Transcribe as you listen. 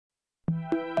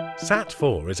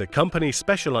Sat4 is a company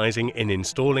specializing in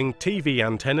installing TV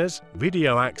antennas,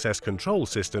 video access control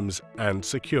systems and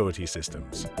security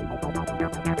systems.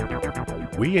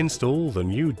 We install the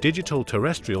new digital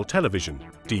terrestrial television,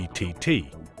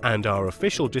 DTT, and are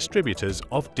official distributors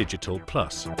of Digital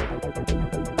Plus.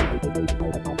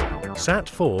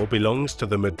 Sat4 belongs to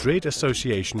the Madrid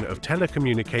Association of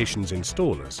Telecommunications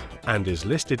Installers and is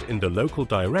listed in the local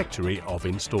directory of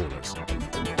installers.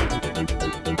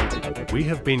 We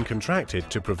have been contracted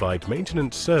to provide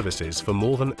maintenance services for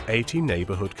more than 80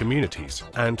 neighbourhood communities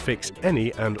and fix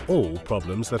any and all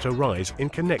problems that arise in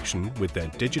connection with their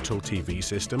digital TV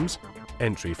systems,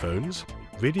 entry phones,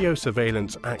 video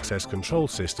surveillance access control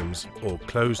systems or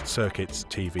closed circuits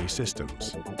TV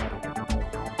systems.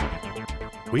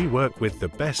 We work with the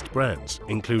best brands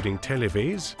including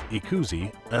Televis,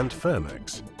 Ikusi and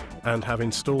Firmax and have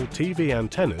installed TV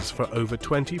antennas for over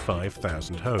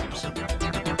 25,000 homes.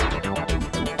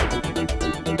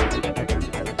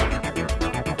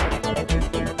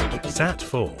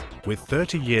 Sat4, with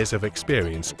 30 years of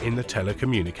experience in the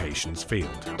telecommunications field.